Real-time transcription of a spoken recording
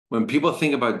When people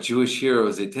think about Jewish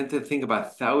heroes, they tend to think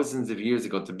about thousands of years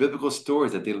ago, the biblical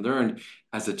stories that they learned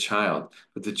as a child.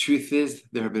 But the truth is,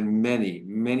 there have been many,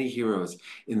 many heroes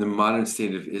in the modern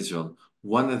state of Israel.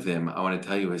 One of them, I want to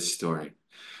tell you his story.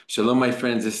 Shalom, my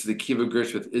friends. This is the Akiva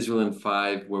Gersh with Israel in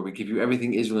 5, where we give you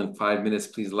everything Israel in 5 minutes.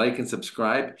 Please like and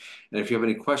subscribe. And if you have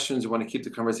any questions or want to keep the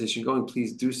conversation going,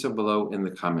 please do so below in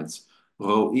the comments.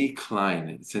 Ro'i Klein.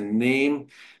 It's a name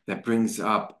that brings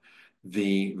up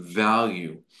the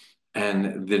value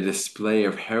and the display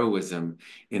of heroism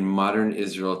in modern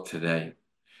Israel today.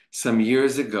 Some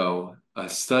years ago, a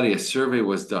survey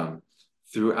was done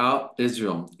throughout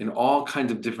Israel in all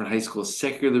kinds of different high schools,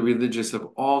 secular, religious, of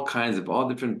all kinds, of all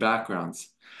different backgrounds.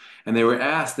 And they were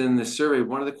asked in the survey,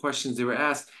 one of the questions they were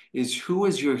asked is, who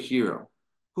is your hero?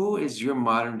 Who is your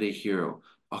modern day hero?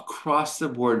 Across the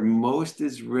board, most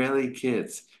Israeli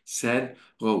kids said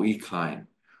Ro'i Klein.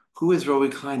 Who is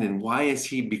Ro'i Klein and why has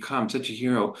he become such a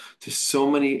hero to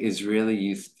so many Israeli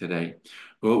youth today?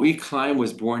 Ro'i Klein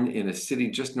was born in a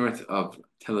city just north of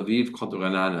Tel Aviv called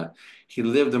Ra'anana. He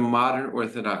lived a modern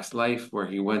Orthodox life where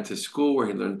he went to school, where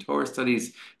he learned Torah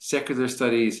studies, secular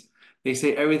studies. They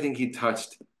say everything he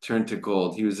touched turned to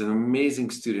gold. He was an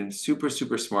amazing student, super,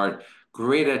 super smart,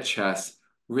 great at chess.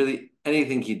 Really,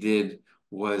 anything he did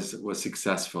was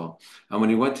successful. And when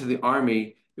he went to the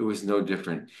army, it was no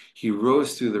different. He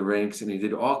rose through the ranks and he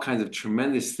did all kinds of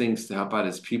tremendous things to help out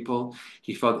his people.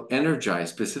 He felt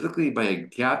energized, specifically by a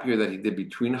gap year that he did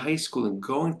between high school and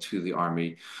going to the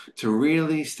army, to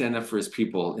really stand up for his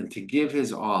people and to give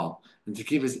his all and to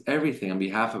give his everything on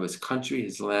behalf of his country,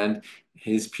 his land,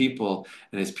 his people,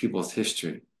 and his people's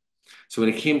history. So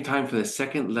when it came time for the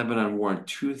Second Lebanon War in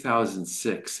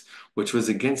 2006, which was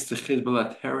against the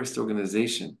Hezbollah terrorist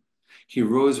organization, he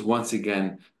rose once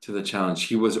again to the challenge.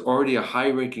 He was already a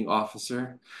high-ranking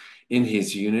officer in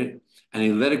his unit, and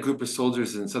he led a group of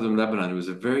soldiers in southern Lebanon. It was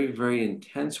a very, very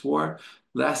intense war,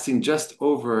 lasting just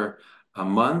over a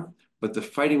month, but the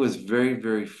fighting was very,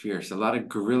 very fierce. A lot of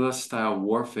guerrilla-style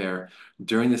warfare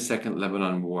during the Second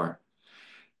Lebanon War.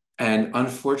 And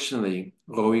unfortunately,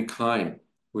 Ro'i Klein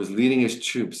was leading his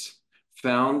troops,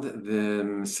 found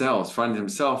himself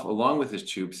along with his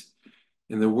troops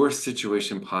in the worst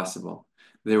situation possible.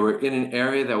 They were in an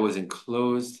area that was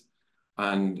enclosed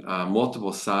on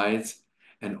multiple sides,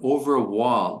 and over a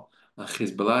wall, a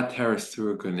Hezbollah terrorist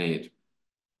threw a grenade.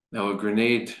 Now, a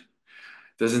grenade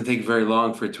doesn't take very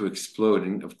long for it to explode,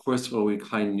 and of course, Ro'i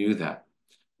Klein knew that.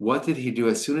 What did he do?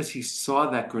 As soon as he saw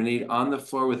that grenade on the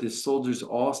floor with his soldiers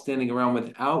all standing around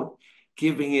without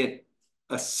giving it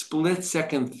a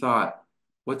split-second thought,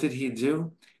 what did he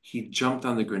do? He jumped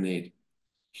on the grenade.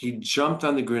 He jumped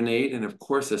on the grenade, and of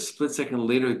course, a split second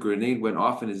later, the grenade went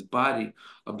off in his body,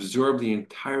 absorbed the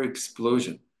entire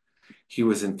explosion. He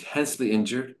was intensely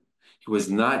injured. He was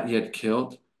not yet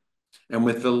killed. And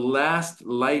with the last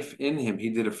life in him, he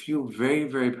did a few very,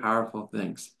 very powerful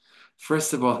things.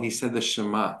 First of all, he said the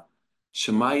Shema.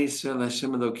 Shema Yisrael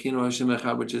Hashem Elokeinu Hashem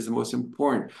Echad, which is the most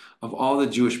important of all the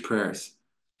Jewish prayers.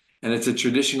 And it's a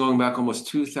tradition going back almost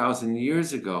 2,000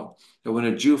 years ago that when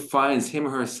a Jew finds him or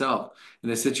herself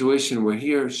in a situation where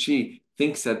he or she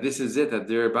thinks that this is it, that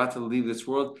they're about to leave this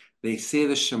world, they say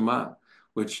the Shema,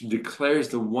 which declares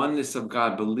the oneness of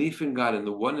God, belief in God and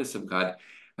the oneness of God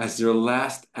as their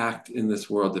last act in this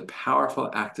world, the powerful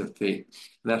act of faith.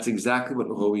 And that's exactly what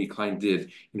Ro'i Klein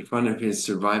did in front of his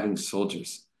surviving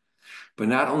soldiers. But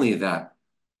not only that,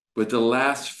 with the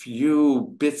last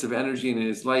few bits of energy in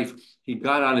his life, he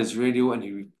got on his radio and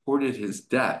he reported his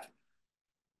death.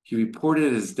 He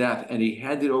reported his death and he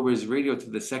handed over his radio to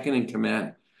the second in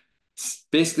command,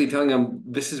 basically telling him,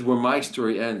 this is where my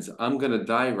story ends. I'm going to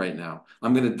die right now.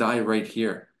 I'm going to die right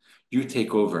here. You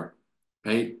take over,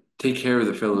 right? Take care of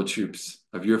your fellow troops.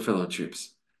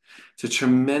 It's a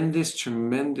tremendous,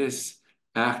 tremendous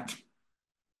act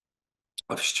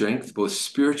of strength, both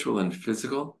spiritual and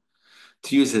physical,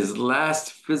 to use his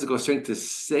last physical strength to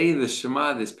say the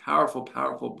Shema, this powerful,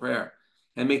 powerful prayer,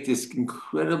 and make this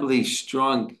incredibly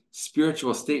strong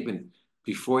spiritual statement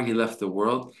before he left the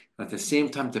world, and at the same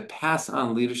time to pass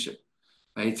on leadership,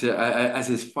 right? As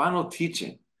his final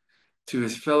teaching to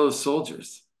his fellow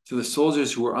soldiers, to the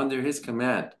soldiers who were under his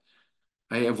command,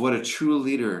 right, of what a true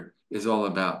leader is all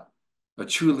about. A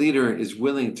true leader is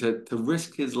willing to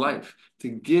risk his life, to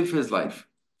give his life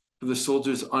for the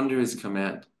soldiers under his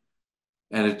command.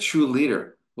 And a true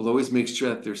leader will always make sure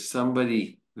that there's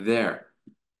somebody there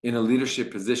in a leadership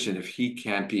position if he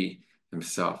can't be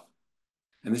himself.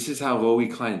 And this is how Ro'i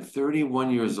Klein,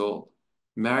 31 years old,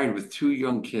 married with 2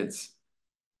 young kids,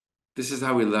 this is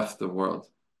how he left the world.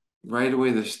 Right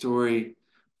away, the story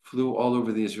flew all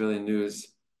over the Israeli news.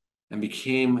 and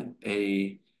became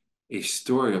a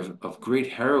story of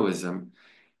great heroism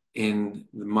in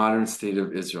the modern state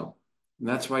of Israel. And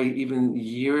that's why even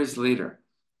years later,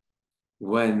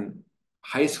 when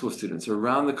high school students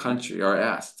around the country are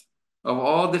asked, of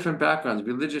all different backgrounds,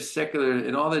 religious, secular,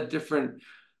 and all the different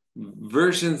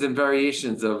versions and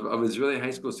variations of Israeli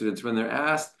high school students, when they're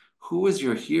asked, who is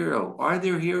your hero? Are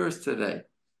there heroes today?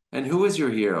 And who is your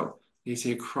hero? They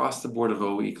say across the board of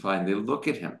Ro'i Klein. They look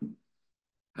at him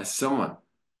as someone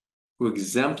who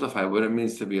exemplified what it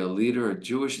means to be a leader, a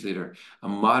Jewish leader, a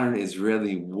modern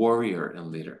Israeli warrior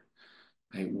and leader,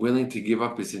 right? Willing to give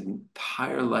up his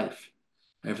entire life,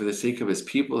 right, for the sake of his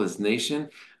people, his nation,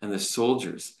 and the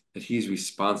soldiers that he's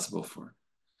responsible for.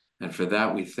 And for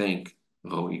that, we thank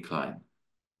Ro'i Klein.